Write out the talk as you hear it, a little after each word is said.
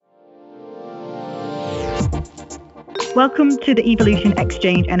Welcome to the Evolution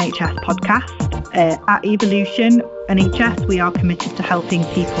Exchange NHS podcast. At Evolution NHS, we are committed to helping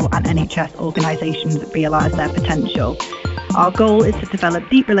people and NHS organisations realise their potential. Our goal is to develop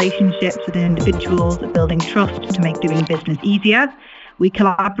deep relationships with individuals, building trust to make doing business easier. We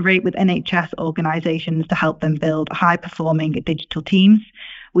collaborate with NHS organisations to help them build high-performing digital teams.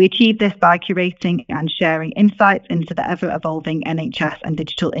 We achieve this by curating and sharing insights into the ever-evolving NHS and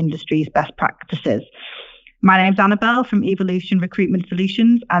digital industry's best practices. My name's Annabelle from Evolution Recruitment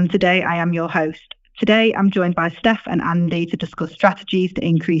Solutions, and today I am your host. Today I'm joined by Steph and Andy to discuss strategies to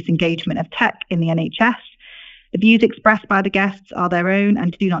increase engagement of tech in the NHS. The views expressed by the guests are their own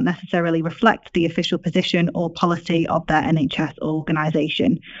and do not necessarily reflect the official position or policy of their NHS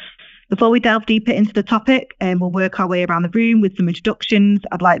organisation. Before we delve deeper into the topic, we'll work our way around the room with some introductions.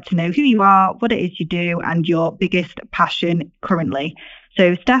 I'd like to know who you are, what it is you do, and your biggest passion currently.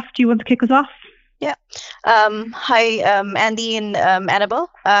 So, Steph, do you want to kick us off? Yeah. Hi, Andy and Annabelle.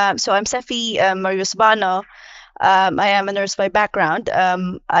 So I'm Steffei Basbano. I am a nurse by background.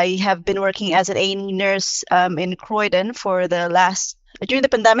 I have been working as an A&E nurse in Croydon during the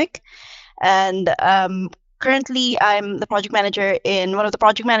pandemic, and currently I'm the project manager in one of the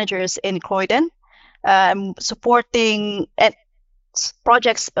project managers in Croydon. I'm supporting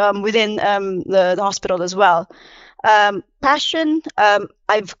projects within the hospital as well. Passion.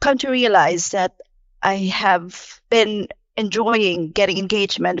 I've come to realize that I have been enjoying getting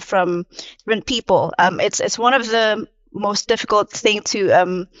engagement from different people. It's one of the most difficult thing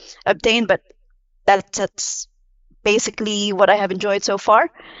to obtain, but that's basically what I have enjoyed so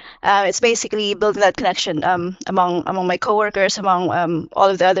far. It's basically building that connection among my coworkers, among all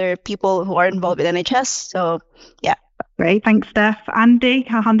of the other people who are involved with NHS. So yeah. Great, thanks, Steph. Andy,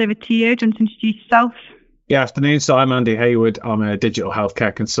 I'll hand over to you. Do you want to introduce yourself? Yeah, afternoon. So I'm Andy Heywood. I'm a digital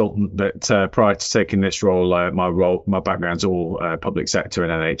healthcare consultant, but prior to taking this role, my background's all public sector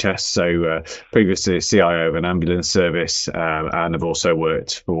and NHS. So previously CIO of an ambulance service, and I've also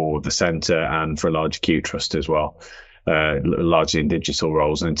worked for the centre and for a large acute trust as well, largely in digital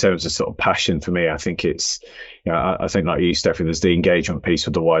roles. And in terms of sort of passion for me, I think it's, I think like you, Steffi, there's the engagement piece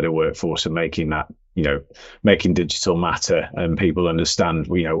with the wider workforce and making that, making digital matter and people understand,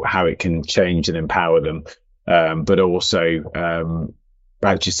 how it can change and empower them. But also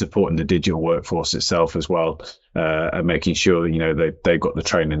actually supporting the digital workforce itself as well, and making sure they've got the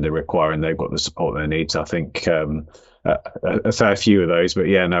training they require and they've got the support they need. So I think a fair few of those, but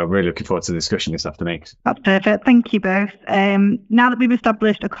I'm really looking forward to the discussion this afternoon. That's perfect. Thank you both. Now that we've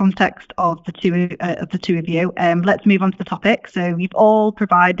established a context of the two of you, let's move on to the topic. So we've all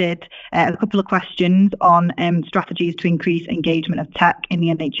provided a couple of questions on strategies to increase engagement of tech in the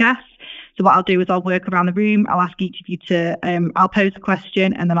NHS. So what I'll do is I'll work around the room. I'll ask each of you I'll pose a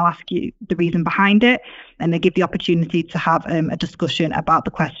question and then I'll ask you the reason behind it, and then give the opportunity to have a discussion about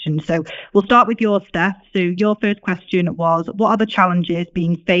the question. So we'll start with yours, Steph. So your first question was, what are the challenges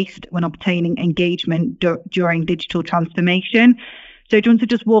being faced when obtaining engagement during digital transformation? So do you want to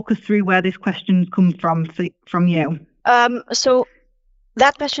just walk us through where this question's come from you? So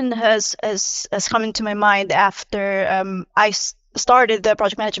that question has come into my mind after I started the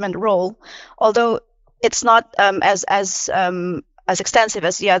project management role, although it's not as extensive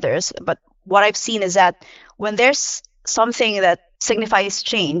as the others. But what I've seen is that when there's something that signifies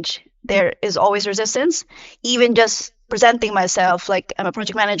change, there is always resistance. Even just presenting myself like I'm a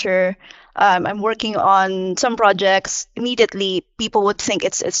project manager, I'm working on some projects, immediately people would think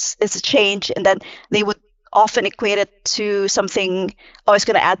it's a change, and then they would often equate it to something, it's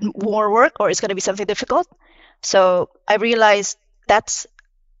going to add more work or it's going to be something difficult. So I realized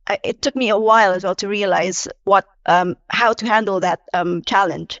it took me a while as well to realize how to handle that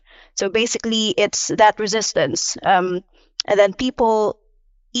challenge. So basically it's that resistance, and then people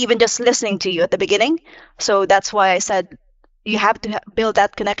even just listening to you at the beginning. So that's why I said you have to build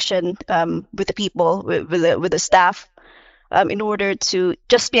that connection with the people, with the staff, in order to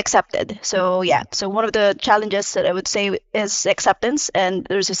just be accepted. So one of the challenges that I would say is acceptance and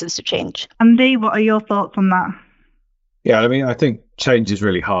the resistance to change. Andy, what are your thoughts on that? Yeah, I mean, I think change is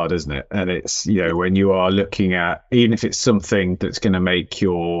really hard, isn't it? And it's, when you are looking at, even if it's something that's going to make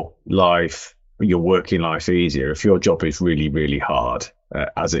your working life easier, if your job is really, really hard,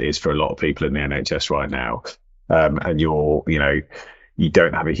 as it is for a lot of people in the NHS right now, and you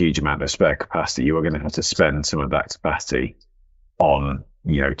don't have a huge amount of spare capacity, you are going to have to spend some of that capacity on,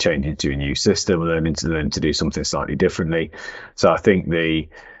 changing to a new system, learning to do something slightly differently. So I think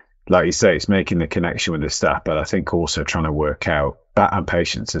like you say, it's making the connection with the staff, but I think also trying to work out that, and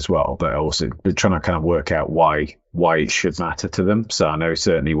patients as well, but also trying to kind of work out why it should matter to them. So I know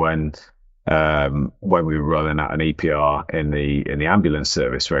certainly when when we were rolling out an EPR in the ambulance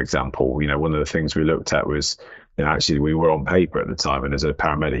service, for example, one of the things we looked at was, actually we were on paper at the time, and as a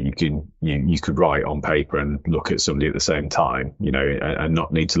paramedic, you could write on paper and look at somebody at the same time, and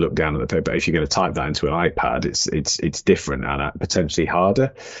not need to look down at the paper. If you're going to type that into an iPad, it's different and potentially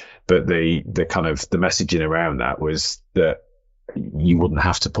harder. But the kind of the messaging around that was that you wouldn't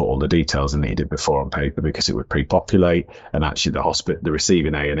have to put all the details in that you did before on paper, because it would pre-populate, and actually the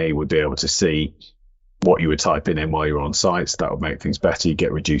receiving A&E would be able to see what you were typing in while you were on site. So that would make things better. You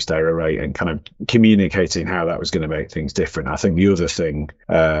get reduced error rate, and kind of communicating how that was going to make things different. I think the other thing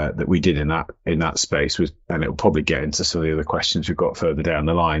that we did in that space was, and it'll probably get into some of the other questions we've got further down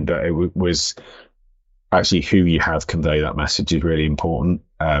the line, but it was actually who you have convey that message is really important,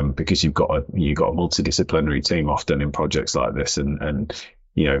 because you've got a multidisciplinary team often in projects like this, and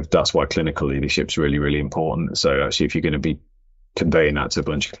that's why clinical leadership is really, really important. So actually, if you're going to be conveying that to a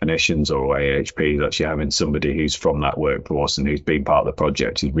bunch of clinicians or AHPs, actually having somebody who's from that workforce and who's been part of the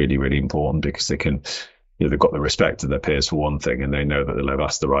project is really, really important, because they can, they've got the respect of their peers for one thing, and they know that they'll have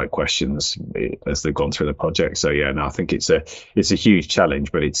asked the right questions as they've gone through the project. So I think it's a huge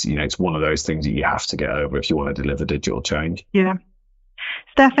challenge, but it's one of those things that you have to get over if you want to deliver digital change. Yeah.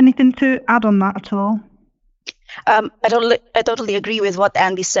 Steph, anything to add on that at all? I totally agree with what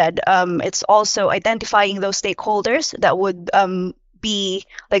Andy said. It's also identifying those stakeholders that would be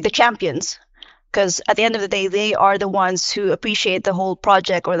like the champions, because at the end of the day, they are the ones who appreciate the whole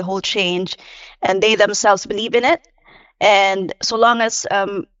project or the whole change, and they themselves believe in it. And so long as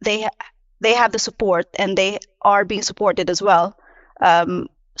they have the support and they are being supported as well,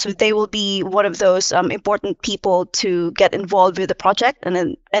 so they will be one of those important people to get involved with the project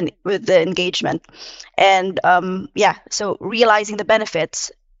and with the engagement. And so realizing the benefits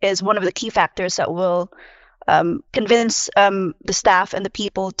is one of the key factors that will convince the staff and the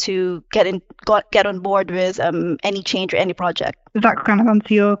people to get on board with any change or any project. Does that kind of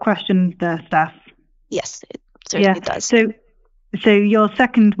answer your question there, Steph? Yes, it certainly does. So your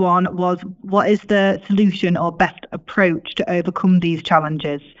second one was, what is the solution or best approach to overcome these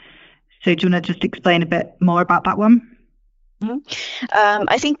challenges? So do you want to just explain a bit more about that one? Mm-hmm.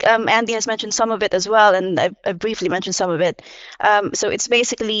 I think Andy has mentioned some of it as well, and I've briefly mentioned some of it. So it's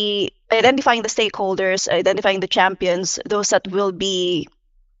basically identifying the stakeholders, identifying the champions, those that will be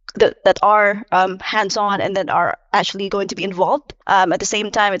that are hands-on and that are actually going to be involved. At the same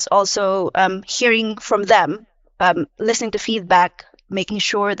time, it's also hearing from them, listening to feedback, making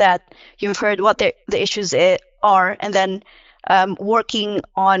sure that you've heard what the issues are, and then working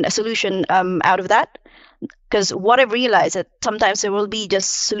on a solution out of that. Because what I've realized that sometimes there will be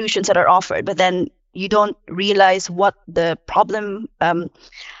just solutions that are offered, but then you don't realize what the problem,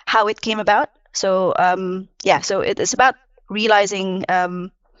 how it came about. So so it is about realizing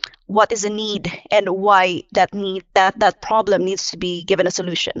what is a need and why that problem needs to be given a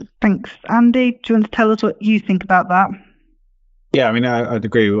solution. Thanks. Andy, do you want to tell us what you think about that? Yeah, I mean, I'd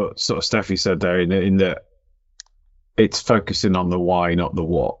agree with what sort of Steffi said there, in that it's focusing on the why, not the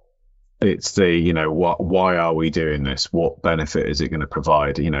what. It's the, why are we doing this? What benefit is it going to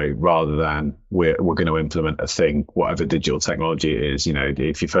provide? Rather than we're going to implement a thing, whatever digital technology it is.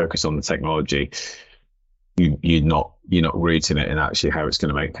 If you focus on the technology, you're not rooting it in actually how it's going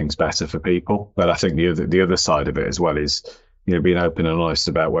to make things better for people. But I think the other side of it as well is, being open and honest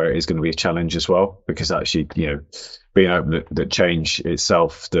about where it is going to be a challenge as well, because actually, being open that change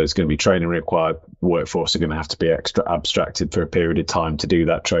itself, there's going to be training required. Workforce are going to have to be extra abstracted for a period of time to do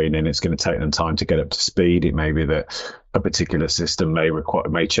that training. It's going to take them time to get up to speed. It may be that a particular system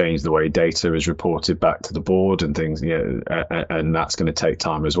may change the way data is reported back to the board and things, and that's going to take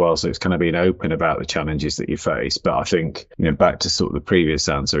time as well. So it's kind of being open about the challenges that you face. But I think, back to sort of the previous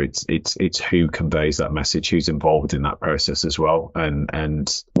answer, it's who conveys that message, who's involved in that process as well.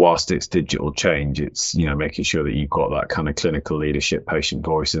 And whilst it's digital change, it's, making sure that you've got that kind of clinical leadership, patient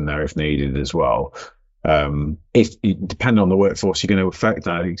voice in there if needed as well. If it depending on the workforce you're going to affect,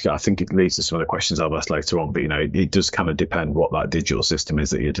 I think it leads to some of the questions I'll ask later on, but it does kind of depend what that digital system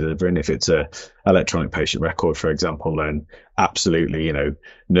is that you're delivering. If it's a electronic patient record, for example, then absolutely,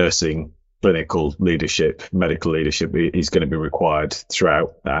 nursing, clinical leadership, medical leadership is going to be required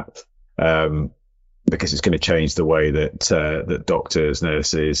throughout that, because it's going to change the way that doctors,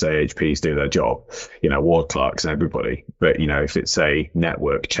 nurses, AHPs do their job, ward clerks and everybody. But, if it's a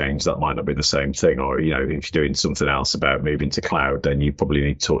network change, that might not be the same thing. Or, if you're doing something else about moving to cloud, then you probably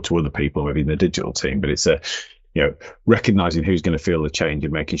need to talk to other people, maybe in the digital team. But it's recognizing who's going to feel the change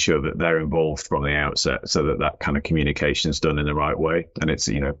and making sure that they're involved from the outset, so that kind of communication is done in the right way, and it's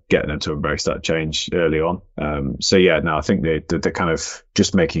getting them to embrace that change early on. I think the kind of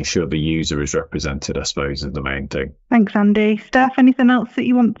just making sure the user is represented, I suppose, is the main thing. Thanks, Andy. Steph, anything else that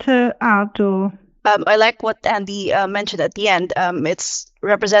you want to add? Or I like what Andy mentioned at the end. It's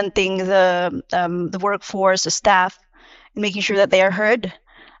representing the workforce, the staff, and making sure that they are heard.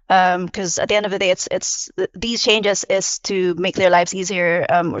 Because at the end of the day, it's these changes is to make their lives easier,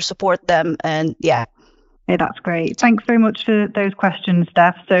 or support them, and yeah. Yeah, that's great. Thanks very much for those questions,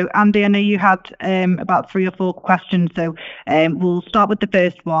 Steph. So, Andy, I know you had about 3 or 4 questions. So, we'll start with the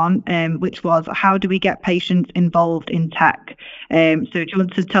first one, which was, how do we get patients involved in tech? So, do you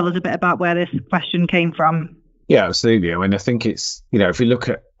want to tell us a bit about where this question came from? Yeah, absolutely. I mean, I think it's, if you look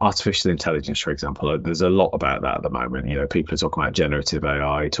at artificial intelligence, for example, there's a lot about that at the moment. People are talking about generative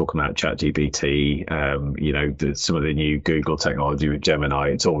AI, talking about ChatGPT, some of the new Google technology with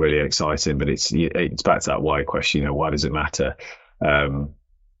Gemini. It's all really exciting, but it's back to that why question, why does it matter?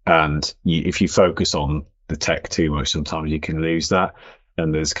 If you focus on the tech too much, sometimes you can lose that.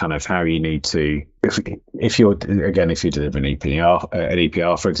 And there's kind of how you need to, if you're delivering an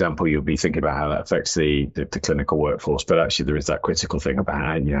EPR, for example, you'll be thinking about how that affects the clinical workforce. But actually, there is that critical thing about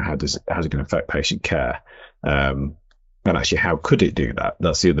how's it going to affect patient care, and actually how could it do that?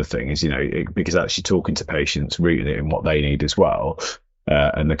 That's the other thing is because actually talking to patients, rooting it in what they need as well.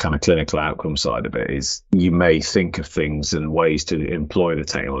 And the kind of clinical outcome side of it is you may think of things and ways to employ the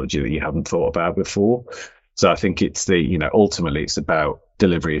technology that you haven't thought about before. So I think it's ultimately it's about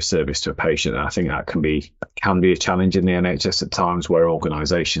delivery of service to a patient. And I think that can be a challenge in the NHS at times, where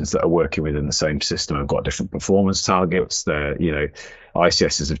organisations that are working within the same system have got different performance targets.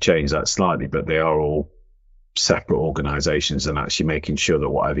 ICSs have changed that slightly, but they are all separate organisations, and actually making sure that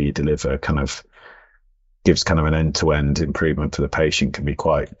whatever you deliver kind of gives kind of an end-to-end improvement for the patient can be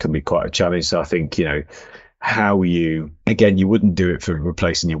quite a challenge. So I think how you wouldn't do it for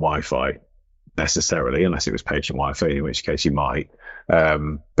replacing your Wi-Fi necessarily, unless it was patient Wi-Fi, in which case you might.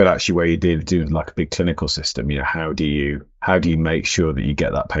 But actually, where you do like a big clinical system, how do you make sure that you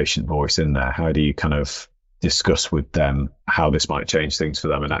get that patient voice in there? How do you kind of discuss with them how this might change things for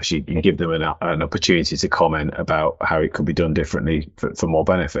them, and actually you give them an opportunity to comment about how it could be done differently for more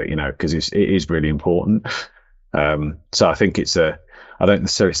benefit? Because it is really important. So I think I don't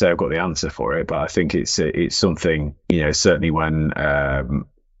necessarily say I've got the answer for it, but I think it's something, certainly when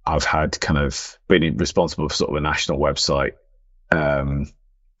I've had kind of been responsible for sort of a national website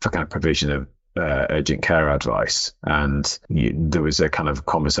for kind of provision of urgent care advice, and there was a kind of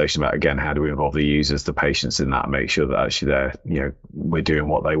conversation about, again, how do we involve the users, the patients in that, and make sure that actually they're we're doing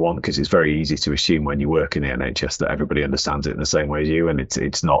what they want, because it's very easy to assume when you work in the NHS that everybody understands it in the same way as you, and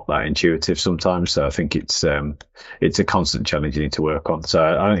it's not that intuitive sometimes. So I think it's a constant challenge you need to work on. So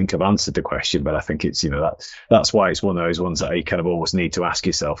I don't think I've answered the question, but I think it's that's why it's one of those ones that you kind of always need to ask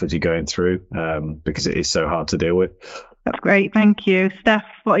yourself as you're going through, because it is so hard to deal with. That's great, thank you. Steph,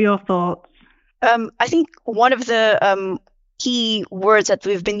 what are your thoughts? I think one of the key words that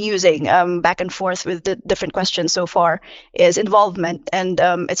we've been using back and forth with the different questions so far is involvement, and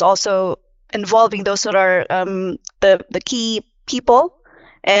it's also involving those that are the key people.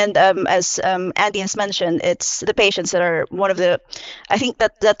 And as Andy has mentioned, it's the patients that are one of the. I think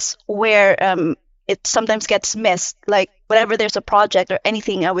that's where it sometimes gets missed. Like whenever there's a project or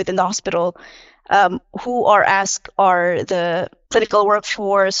anything within the hospital, who are asked are the clinical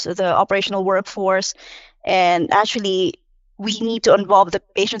workforce, the operational workforce, and actually we need to involve the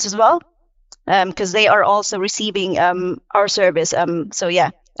patients as well, because they are also receiving our service.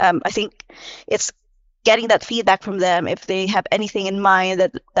 I think it's getting that feedback from them if they have anything in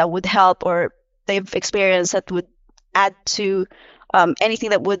mind that would help, or they've experienced that would add to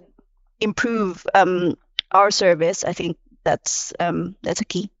anything that would improve our service. I think that's a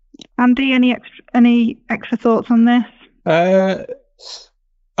key. Andy, any extra thoughts on this?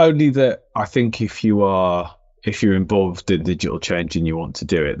 Only that I think if you're involved in digital change and you want to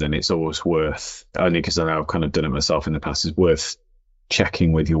do it, then it's always worth, only because I know I've kind of done it myself in the past, is worth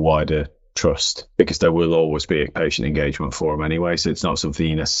checking with your wider trust, because there will always be a patient engagement forum anyway. So it's not something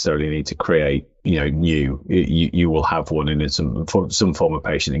you necessarily need to create, new. You will have one in some form of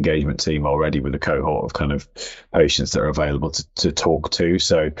patient engagement team already, with a cohort of kind of patients that are available to talk to.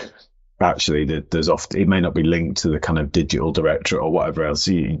 So actually, there's often, it may not be linked to the kind of digital director or whatever else,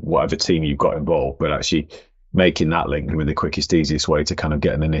 whatever team you've got involved, but actually making that link with the quickest, easiest way to kind of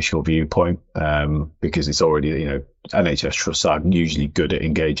get an initial viewpoint, because it's already, NHS trusts are usually good at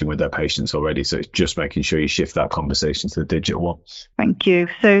engaging with their patients already. So it's just making sure you shift that conversation to the digital one. Thank you.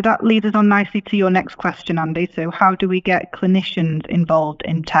 So that leads us on nicely to your next question, Andy. So how do we get clinicians involved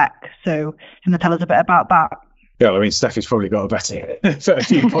in tech? So can you tell us a bit about that? Yeah, I mean, Steffei's probably got a better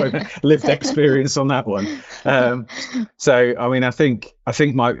viewpoint, lived experience on that one. So, I mean, I think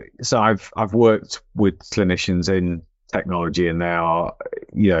I've worked with clinicians in technology, and they are,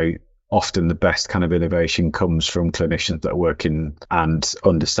 often the best kind of innovation comes from clinicians that are working and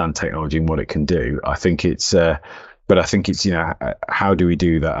understand technology and what it can do. But I think it's, how do we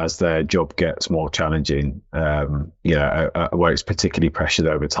do that as their job gets more challenging, where it's particularly pressured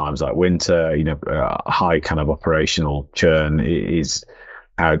over times like winter, high kind of operational churn is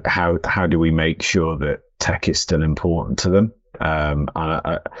how do we make sure that tech is still important to them? And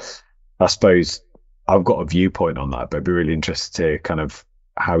I suppose I've got a viewpoint on that, but I'd be really interested to kind of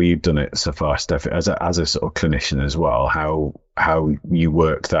how you've done it so far, Steph, as a sort of clinician as well, how you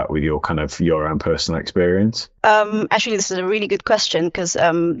work that with your own personal experience. Actually, this is a really good question, because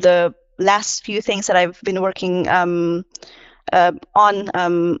the last few things that I've been working on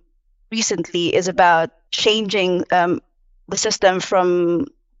recently is about changing the system from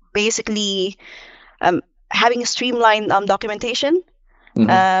basically having a streamlined documentation.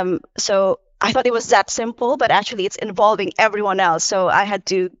 Mm-hmm. So I thought it was that simple, but actually it's involving everyone else. So I had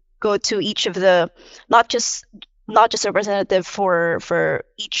to go to each of the, not just a representative for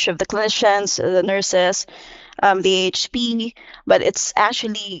each of the clinicians, the nurses, the AHP, but it's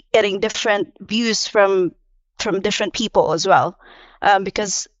actually getting different views from different people as well,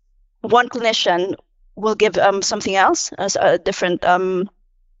 because one clinician will give something else as a different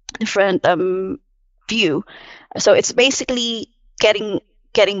view. So it's basically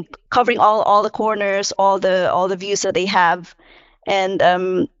covering all the corners, all the views that they have,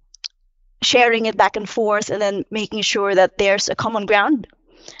 and sharing it back and forth, and then making sure that there's a common ground.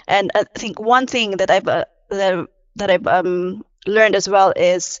 And I think one thing that I've learned as well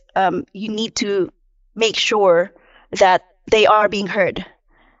is you need to make sure that they are being heard,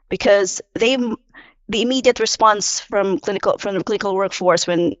 because the immediate response from the clinical workforce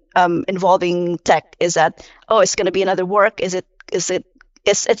when involving tech is that, oh, it's going to be another work. It's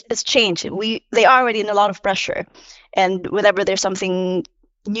change. They are already in a lot of pressure, and whenever there's something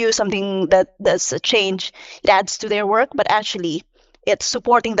new, something that's a change, it adds to their work. But actually, it's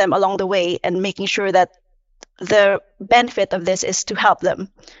supporting them along the way and making sure that the benefit of this is to help them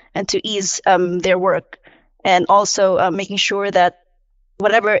and to ease their work, and also making sure that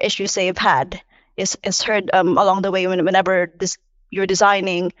whatever issues they've had is heard along the way whenever you're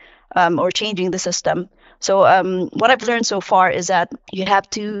designing or changing the system. So what I've learned so far is that you have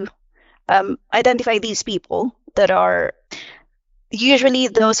to identify these people that are usually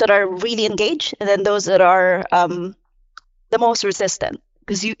those that are really engaged, and then those that are the most resistant,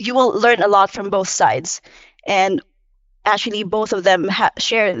 because you will learn a lot from both sides, and actually both of them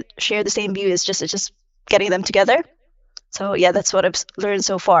share the same view. It's just getting them together. So yeah, that's what I've learned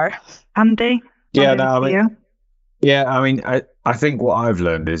so far. Andy? I think what I've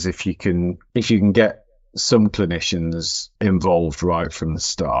learned is if you can get some clinicians involved right from the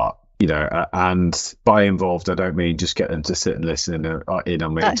start, and by involved I don't mean just get them to sit and listen in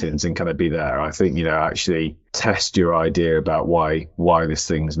on meetings and kind of be there. I think actually test your idea about why this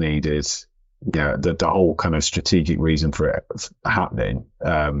thing's needed, the whole kind of strategic reason for it happening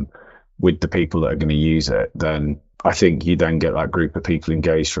with the people that are going to use it. Then I think you then get that group of people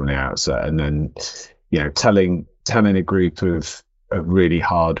engaged from the outset, and then telling a group of really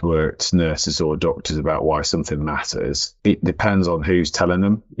hard worked nurses or doctors about why something matters. It depends on who's telling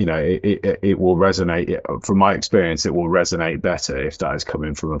them. It will resonate. From my experience, it will resonate better if that is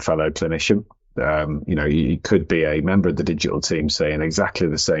coming from a fellow clinician. You could be a member of the digital team saying exactly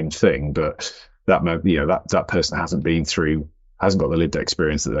the same thing, but that person hasn't got the lived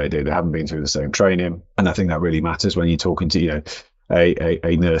experience that they do. They haven't been through the same training, and I think that really matters when you're talking to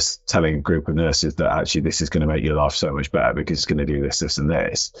a nurse telling a group of nurses that actually this is going to make your life so much better because it's going to do this and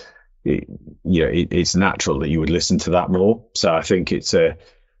this. It's natural that you would listen to that more. So I think you can't.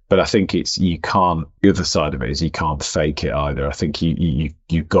 The other side of it is you can't fake it either. I think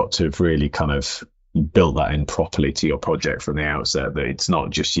you've got to have really kind of build that in properly to your project from the outset, that it's not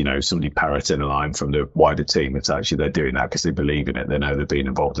just somebody parroting a line from the wider team. It's actually they're doing that because they believe in it, they know they're being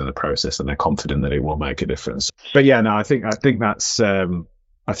involved in the process, and they're confident that it will make a difference. But yeah, no, I think that's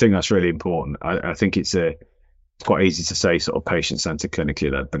really important. I think it's quite easy to say sort of patient-centered,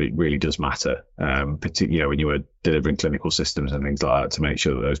 clinically led, but it really does matter, particularly when you were delivering clinical systems and things like that, to make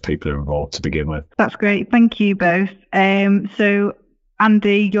sure that those people are involved to begin with. That's great. Thank you both. So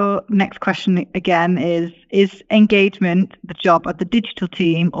Andy, your next question again is engagement the job of the digital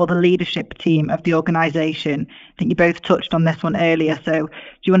team or the leadership team of the organisation? I think you both touched on this one earlier. So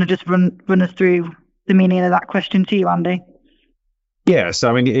do you want to just run us through the meaning of that question to you, Andy? Yeah, so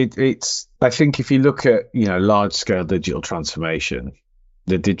I mean, it's. I think if you look at large scale digital transformation,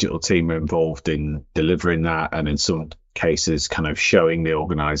 the digital team are involved in delivering that, and in some cases, kind of showing the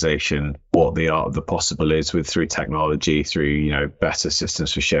organisation what the art of the possible is through technology, through better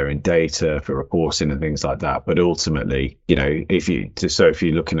systems for sharing data, for reporting, and things like that. But ultimately, if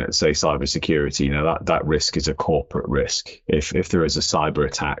you're looking at, say, cybersecurity, that risk is a corporate risk. If there is a cyber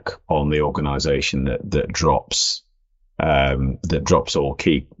attack on the organisation that drops all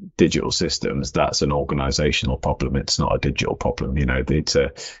key digital systems, that's an organizational problem. It's not a digital problem.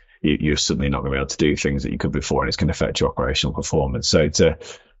 You're suddenly not going to be able to do things that you could before, and it's going to affect your operational performance. So it's the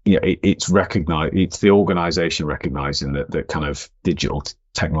organization recognizing that kind of digital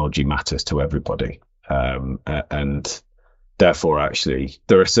technology matters to everybody, and therefore, actually,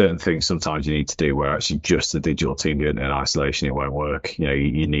 there are certain things sometimes you need to do where actually just the digital team doing it in isolation, it won't work.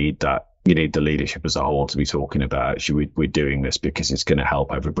 You need that. You need the leadership as a whole to be talking about, actually, we're doing this because it's going to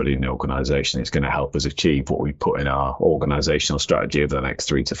help everybody in the organisation. It's going to help us achieve what we put in our organisational strategy over the next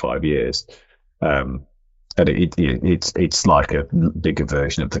 3 to 5 years. And it's like a bigger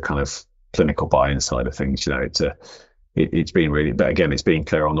version of the kind of clinical buy-in side of things. It's been really, but again, it's being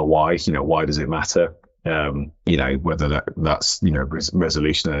clear on the why. Why does it matter? Whether that's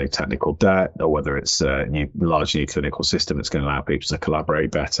resolution of any technical debt, or whether it's a large new clinical system that's going to allow people to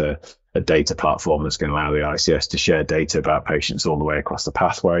collaborate better, a data platform that's going to allow the ICS to share data about patients all the way across the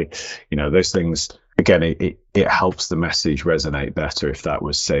pathway. Those things, again, it helps the message resonate better if that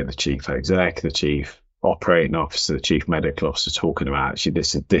was, say, the chief exec, the chief operating officer, the chief medical officer talking about, actually,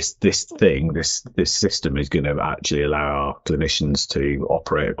 this system is going to actually allow our clinicians to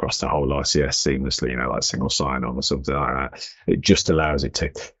operate across the whole ICS seamlessly, like single sign-on or something like that. It just allows it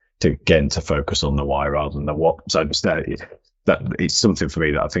to focus on the why rather than the what. So that it's something for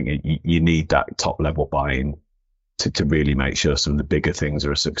me that I think you need that top level buy-in to really make sure some of the bigger things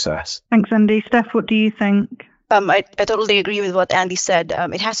are a success. Thanks, Andy. Steph, what do you think? I totally agree with what Andy said.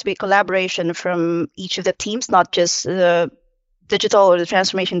 It has to be a collaboration from each of the teams, not just the digital or the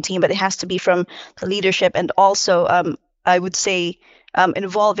transformation team, but it has to be from the leadership, and also I would say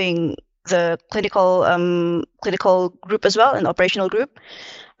involving the clinical group as well, and operational group.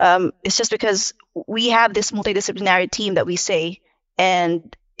 It's just because we have this multidisciplinary team that we say,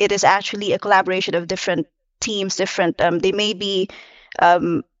 and it is actually a collaboration of different teams, they may be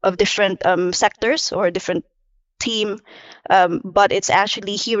of different sectors or different team, but it's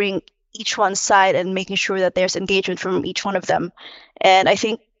actually hearing each one's side and making sure that there's engagement from each one of them. And I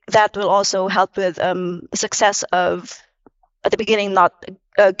think that will also help with the success of, at the beginning, not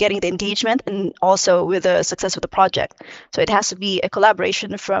getting the engagement, and also with the success of the project. So it has to be a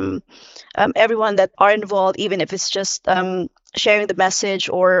collaboration from everyone that are involved, even if it's just sharing the message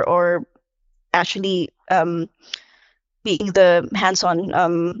or actually being the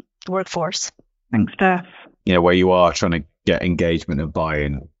hands-on workforce. Thanks, Steph. Where you are trying to get engagement and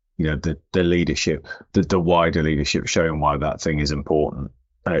buy-in, the leadership, the wider leadership showing why that thing is important,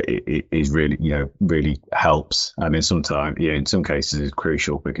 it is really, really helps. And in some cases it's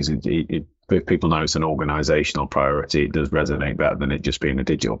crucial, because if people know it's an organizational priority, it does resonate better than it just being a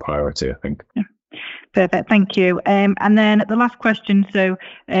digital priority, I think. Yeah. Perfect, thank you. And then the last question, so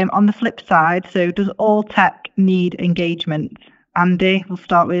on the flip side, so does all tech need engagement? Andy, we'll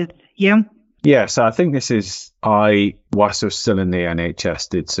start with you. Yeah, so I think whilst I was still in the NHS,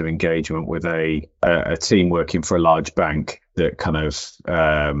 did some engagement with a team working for a large bank that kind of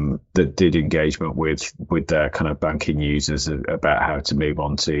that did engagement with their kind of banking users about how to move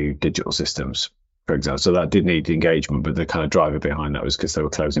on to digital systems, for example. So that did need engagement, but the kind of driver behind that was because they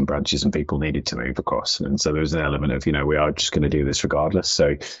were closing branches and people needed to move across. And so there was an element of, we are just going to do this regardless.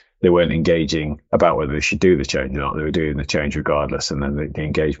 So they weren't engaging about whether they should do the change or not. They were doing the change regardless. And then the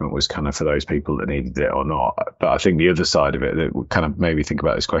engagement was kind of for those people that needed it or not. But I think the other side of it that kind of made me think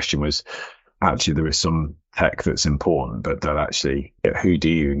about this question was, actually, there is some tech that's important, but that actually, who do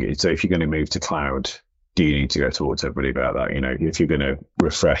you engage? So if you're going to move to cloud, do you need to go talk to everybody about that? If you're going to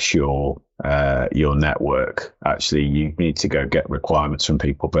refresh your network, actually, you need to go get requirements from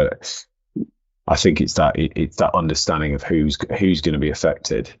people. But I think it's that understanding of who's going to be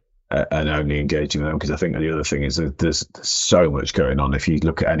affected. and only engaging them, because I think the other thing is that there's so much going on. If you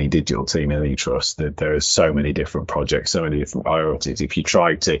look at any digital team in any trust, there are so many different projects, so many different priorities. If you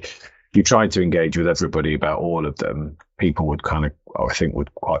try to engage with everybody about all of them, people would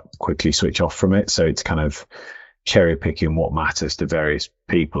would quite quickly switch off from it. So it's kind of cherry picking what matters to various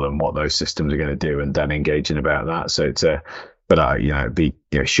people and what those systems are going to do, and then engaging about that. So it's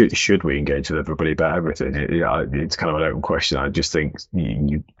should we engage with everybody about everything? It's kind of an open question. I just think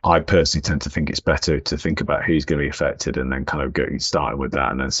I personally tend to think it's better to think about who's going to be affected, and then kind of getting started with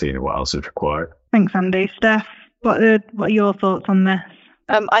that, and then seeing what else is required. Thanks, Andy. Steph, what are your thoughts on this?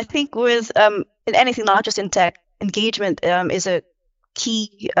 I think with in anything, not just in tech, engagement is a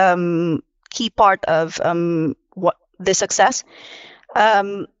key part of what the success.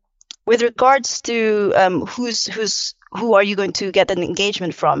 With regards to who are you going to get an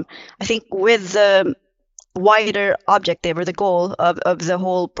engagement from? I think with the wider objective or the goal of the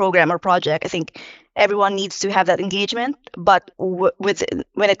whole program or project, I think everyone needs to have that engagement. But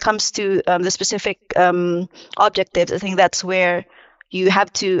when it comes to the specific objectives, I think that's where you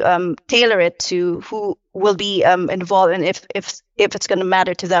have to tailor it to who will be involved, and if it's going to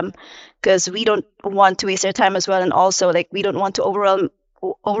matter to them, because we don't want to waste their time as well, and also we don't want to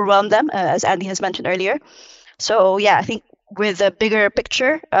overwhelm them, as Andy has mentioned earlier. So yeah, I think with the bigger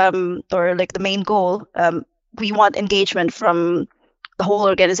picture, or the main goal, we want engagement from the whole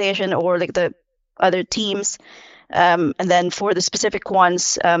organization or the other teams, and then for the specific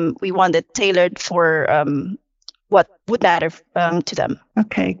ones, we want it tailored for what would matter to them.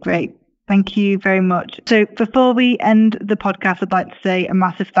 Okay, great. Thank you very much. So before we end the podcast, I'd like to say a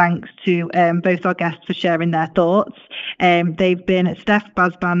massive thanks to both our guests for sharing their thoughts. They've been Steffei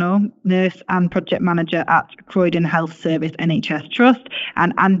Basbano, nurse and project manager at Croydon Health Service NHS Trust,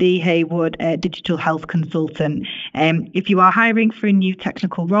 and Andy Heywood, digital health consultant. If you are hiring for a new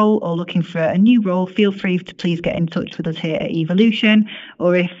technical role or looking for a new role, feel free to please get in touch with us here at Evolution.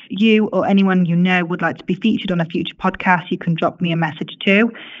 Or if you or anyone you know would like to be featured on a future podcast, you can drop me a message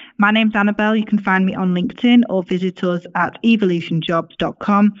too. My name's Annabelle. You can find me on LinkedIn or visit us at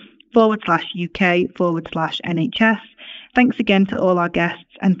evolutionjobs.com/UK/NHS. Thanks again to all our guests,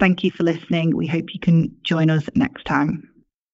 and thank you for listening. We hope you can join us next time.